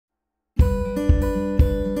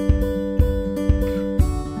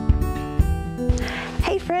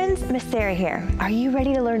Miss Sarah here. Are you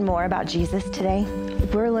ready to learn more about Jesus today?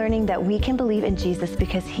 We're learning that we can believe in Jesus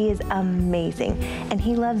because he is amazing and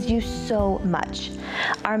he loves you so much.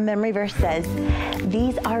 Our memory verse says,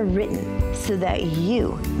 "These are written so that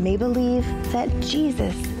you may believe that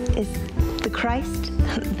Jesus is the Christ,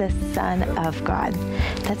 the Son of God."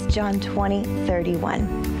 That's John 20:31.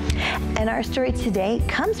 And our story today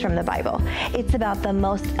comes from the Bible. It's about the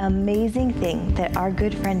most amazing thing that our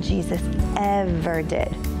good friend Jesus ever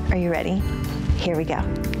did. Are you ready? Here we go.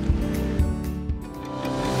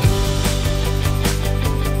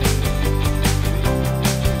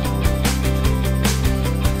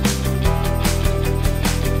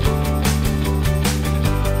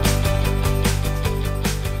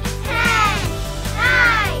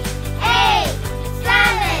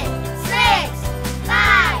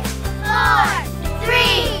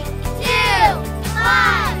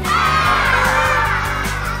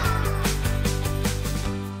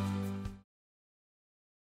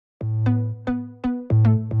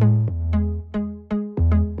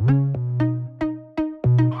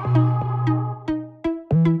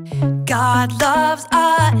 God loves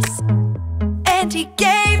us, and he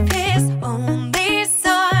gave his only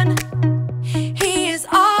son. He is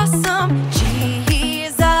awesome,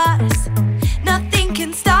 Jesus. Nothing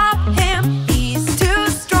can stop him, he's too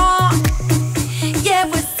strong. Yeah,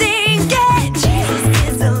 we're singing, Jesus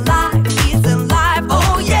is alive, he's alive,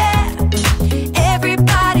 oh yeah.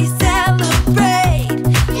 Everybody celebrate.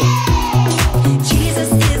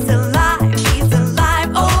 Jesus is alive, he's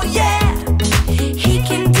alive, oh yeah. He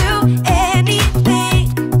can do anything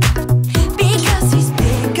because he's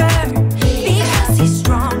bigger, because he's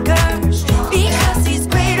stronger, because he's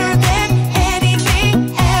greater than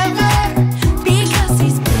anything ever, because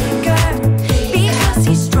he's bigger, because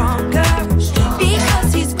he's stronger,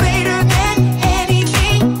 because he's greater than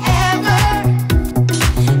anything ever.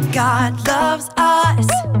 God loves us,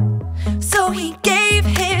 so he gave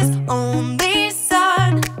his only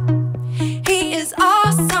son. He is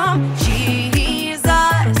awesome,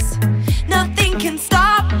 Jesus. Nothing can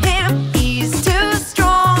stop him, he's too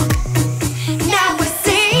strong. Now we're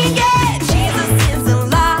singing, Jesus is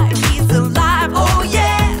alive, he's alive, oh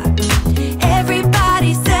yeah.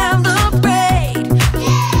 Everybody celebrate.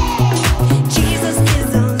 Jesus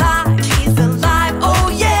is alive, he's alive, oh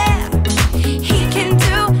yeah. He can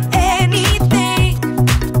do anything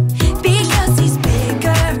because he's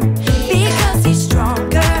bigger, because he's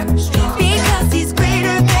stronger, because he's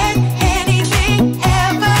greater than anything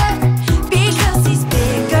ever, because he's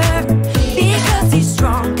bigger, because he's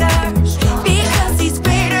stronger, because he's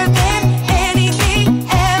greater than anything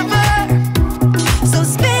ever. So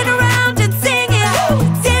spin around and sing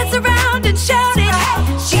it, dance around and shout it.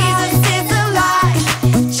 Jesus is alive,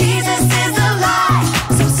 Jesus is alive.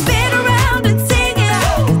 So spin around and sing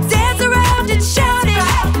it, dance around and shout it.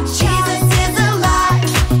 Jesus is alive,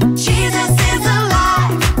 Jesus is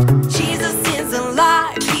alive, Jesus is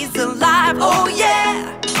alive, he's alive, oh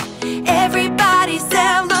yeah. Everybody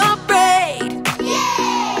celebrate.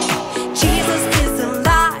 Jesus is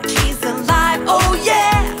alive, he's alive, oh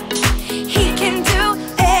yeah. He can do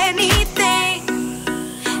anything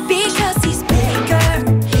because he's bigger,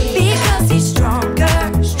 because he's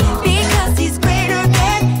stronger, because he's greater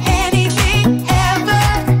than anything ever,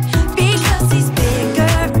 because he's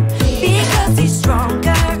bigger, because he's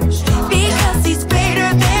stronger, because he's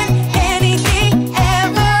greater than anything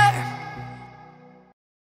ever.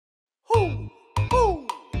 Who?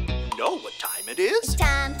 Know what time it is?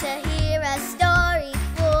 Time to hear a story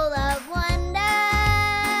full of wonder.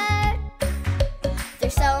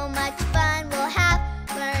 There's so much fun we'll have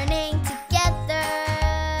learning together.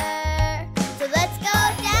 So let's go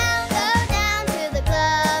down to the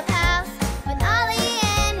clubhouse with Ollie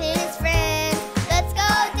and his friends. Let's go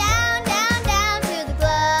down to the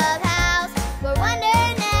clubhouse where wonder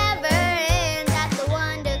never ends at the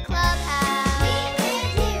Wonder Clubhouse.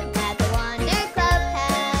 At the Wonder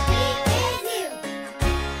Clubhouse.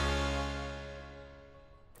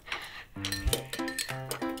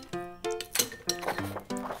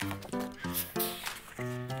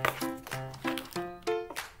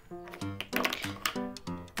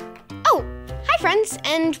 Oh, hi friends,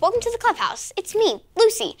 and welcome to the clubhouse. It's me,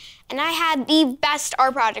 Lucy, and I had the best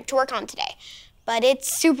art project to work on today. But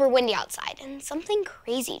it's super windy outside, and something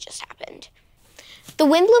crazy just happened. The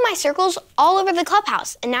wind blew my circles all over the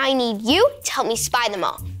clubhouse, and now I need you to help me spy them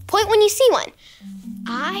all. Point when you see one.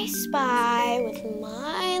 I spy with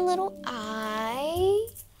my little eye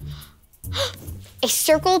a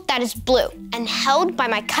circle that is blue and held by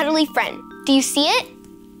my cuddly friend. Do you see it?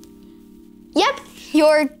 Yep,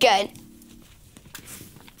 you're good.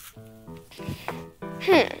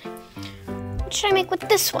 what should I make with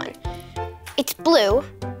this one? It's blue,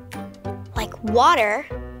 like water.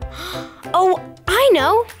 Oh, I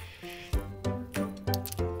know.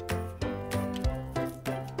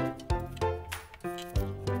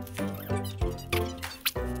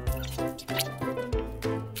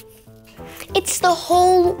 It's the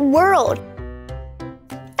whole world.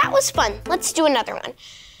 That was fun. Let's do another one.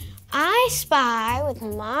 I spy with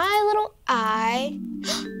my little eye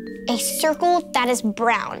a circle that is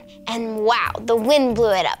brown, and wow, the wind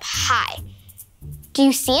blew it up high. Do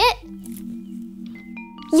you see it?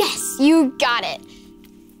 Yes, you got it.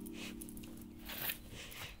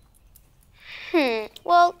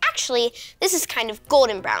 Well, actually, this is kind of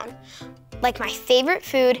golden brown, like my favorite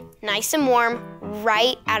food, nice and warm,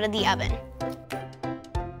 right out of the oven.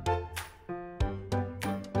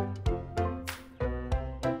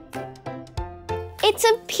 It's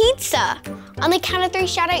a pizza. On the count of 3,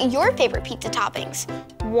 shout out your favorite pizza toppings.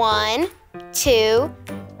 1, 2,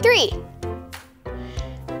 3.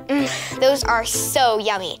 Those are so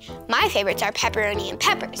yummy. My favorites are pepperoni and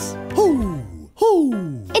peppers. Hoo,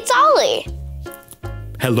 hoo. It's Ollie.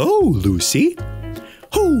 Hello, Lucy.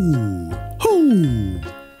 Hoo, hoo.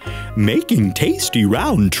 Making tasty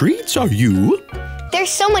round treats, are you?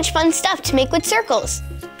 There's so much fun stuff to make with circles.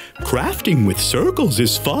 Crafting with circles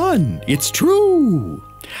is fun, it's true.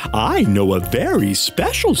 I know a very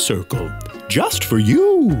special circle, just for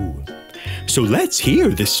you. So let's hear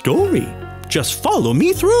this story. Just follow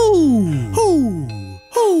me through. Hoo,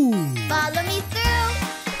 hoo. Follow me through,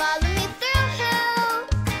 follow me through, hoo.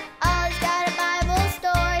 Ollie's got a Bible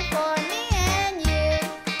story for me and you.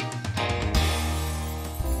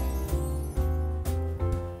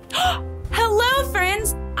 Hello,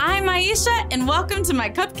 friends. I'm Aisha, and welcome to my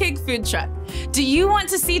cupcake food truck. Do you want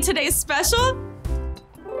to see today's special?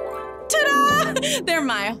 Ta-da! They're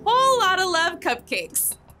my whole lot of love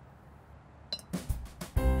cupcakes.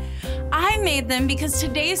 I made them because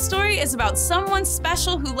today's story is about someone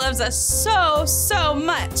special who loves us so, so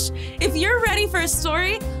much. If you're ready for a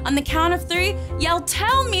story, on the count of 3, yell,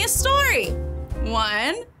 "Tell me a story."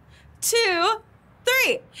 1, 2,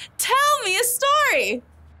 3. Tell me a story.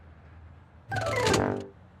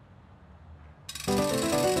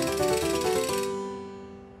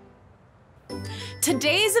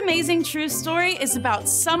 Today's amazing true story is about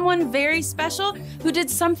someone very special who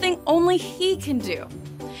did something only he can do.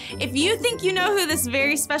 If you think you know who this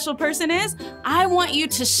very special person is, I want you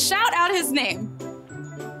to shout out his name.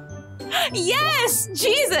 Yes,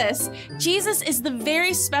 Jesus! Jesus is the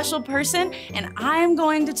very special person, and I'm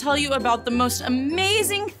going to tell you about the most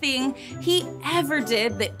amazing thing he ever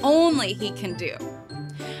did that only he can do.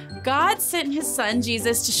 God sent his son,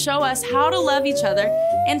 Jesus, to show us how to love each other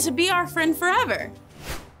and to be our friend forever.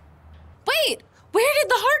 Wait, where did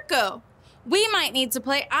the heart go? We might need to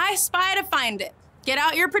play I Spy to find it. Get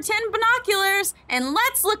out your pretend binoculars and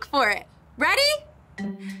let's look for it. Ready?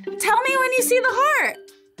 Tell me when you see the heart.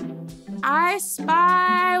 I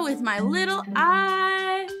spy with my little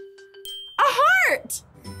eye a heart.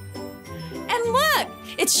 And look,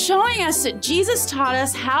 it's showing us that Jesus taught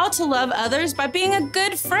us how to love others by being a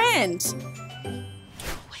good friend.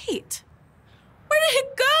 Wait, where did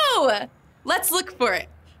it go? Let's look for it.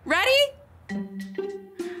 Ready?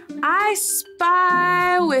 I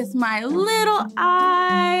spy with my little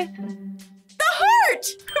eye the heart,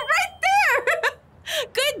 right there.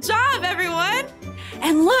 Good job, everyone.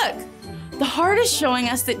 And look, the heart is showing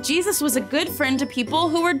us that Jesus was a good friend to people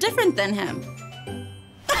who were different than him.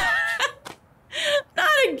 Not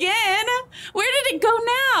again. Where did it go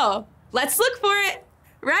now? Let's look for it.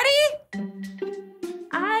 Ready?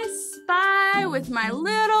 I spy with my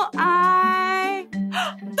little eye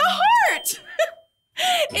the heart.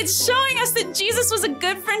 It's showing us that Jesus was a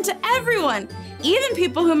good friend to everyone, even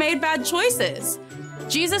people who made bad choices.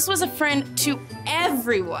 Jesus was a friend to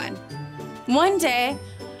everyone. One day,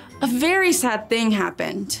 a very sad thing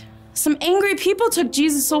happened. Some angry people took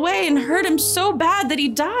Jesus away and hurt him so bad that he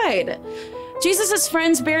died. Jesus'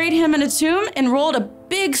 friends buried him in a tomb and rolled a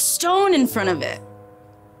big stone in front of it.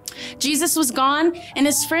 Jesus was gone, and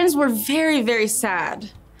his friends were very, very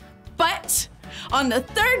sad. But on the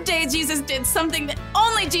 3rd day, Jesus did something that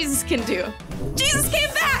only Jesus can do. Jesus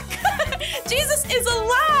came back! Jesus is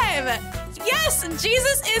alive! Yes,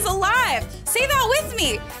 Jesus is alive! Say that with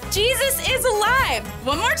me. Jesus is alive.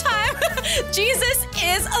 One more time. Jesus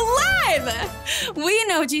is alive! We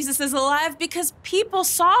know Jesus is alive because people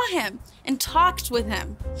saw him and talked with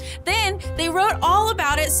him. Then they wrote all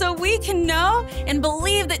about it so we can know and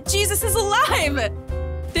believe that Jesus is alive.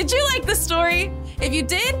 Did you like the story? If you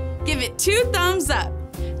did, give it 2 thumbs up.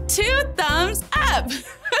 2 thumbs up.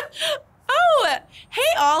 Oh,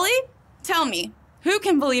 hey, Ollie. Tell me, who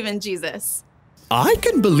can believe in Jesus? I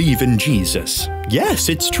can believe in Jesus. Yes,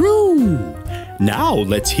 it's true. Now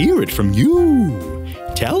let's hear it from you.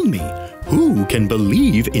 Tell me, who can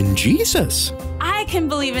believe in Jesus? I can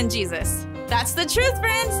believe in Jesus. That's the truth,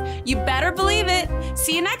 friends. You better believe it.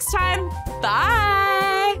 See you next time.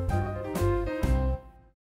 Bye.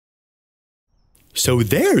 So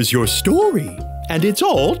there's your story, and it's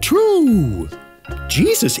all true.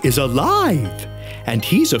 Jesus is alive, and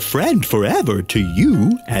he's a friend forever to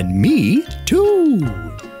you and me too.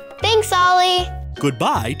 Thanks, Ollie.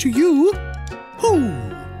 Goodbye to you. Hoo,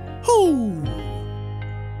 hoo.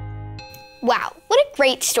 Wow, what a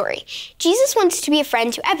great story. Jesus wants to be a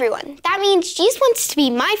friend to everyone. That means Jesus wants to be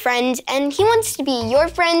my friend, and he wants to be your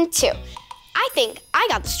friend too. I think I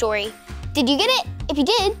got the story. Did you get it? If you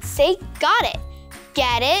did, say got it.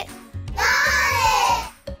 Get it?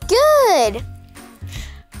 Got it! Good.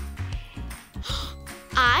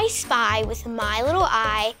 I spy with my little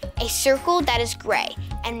eye a circle that is gray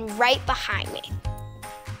and right behind me.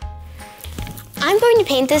 I'm going to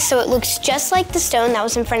paint this so it looks just like the stone that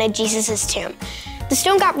was in front of Jesus' tomb. The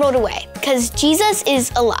stone got rolled away because Jesus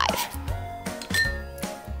is alive.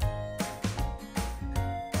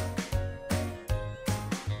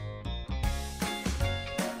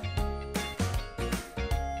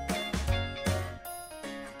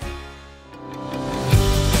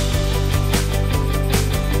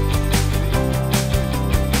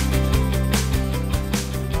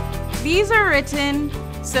 These are written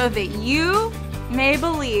so that you may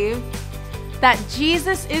believe that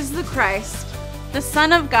Jesus is the Christ, the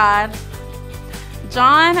Son of God.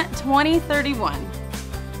 John 20:31.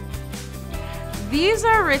 These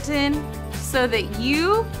are written so that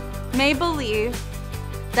you may believe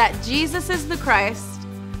that Jesus is the Christ,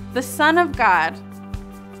 the Son of God.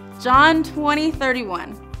 John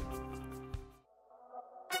 20:31.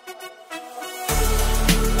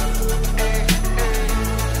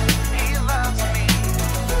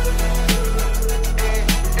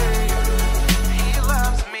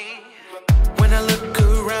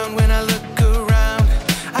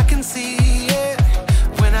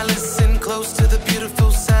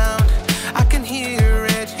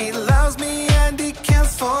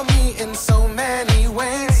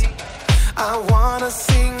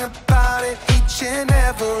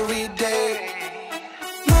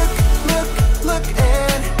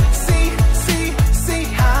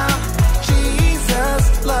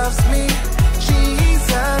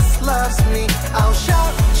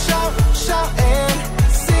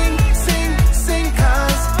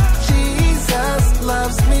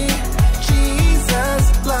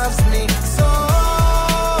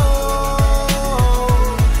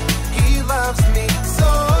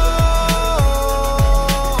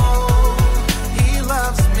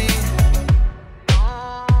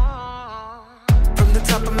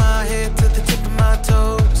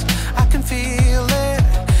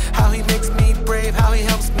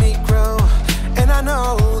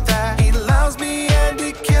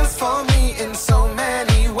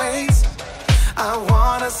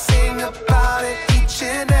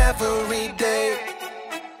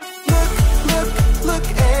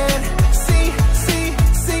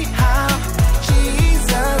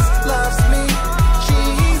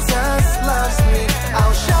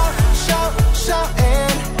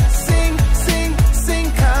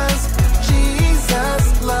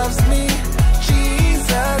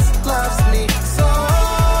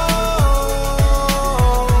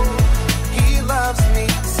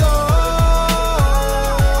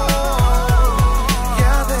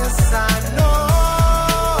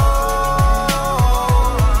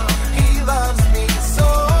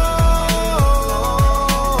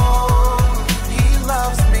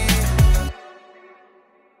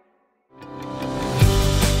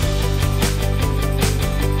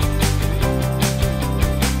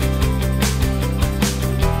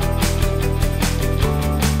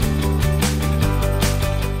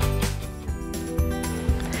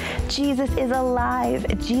 Jesus is alive.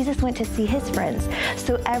 Jesus went to see his friends,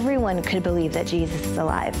 so everyone could believe that Jesus is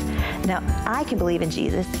alive. Now, I can believe in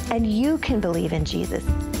Jesus, and you can believe in Jesus.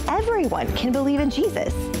 Everyone can believe in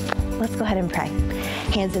Jesus. Let's go ahead and pray.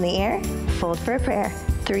 Hands in the air, fold for a prayer.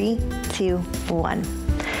 3, 2, 1.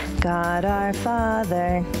 God our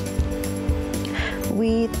Father,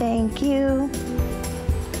 we thank you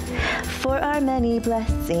for our many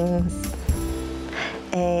blessings.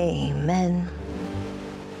 Amen.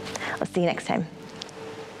 I'll see you next time.